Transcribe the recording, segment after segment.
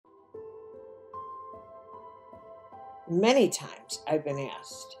Many times I've been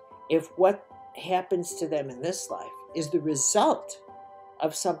asked if what happens to them in this life is the result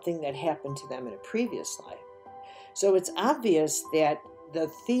of something that happened to them in a previous life. So it's obvious that the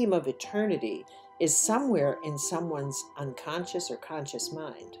theme of eternity is somewhere in someone's unconscious or conscious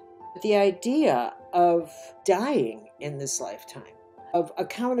mind. The idea of dying in this lifetime, of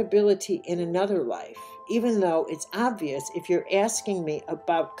accountability in another life, even though it's obvious if you're asking me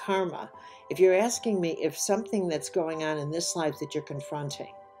about karma, if you're asking me if something that's going on in this life that you're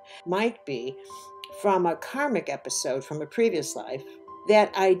confronting might be from a karmic episode from a previous life,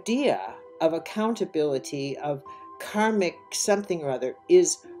 that idea of accountability, of karmic something or other,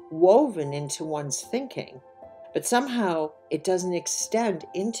 is woven into one's thinking. But somehow it doesn't extend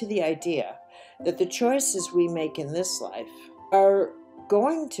into the idea that the choices we make in this life are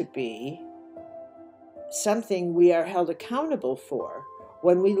going to be something we are held accountable for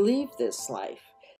when we leave this life.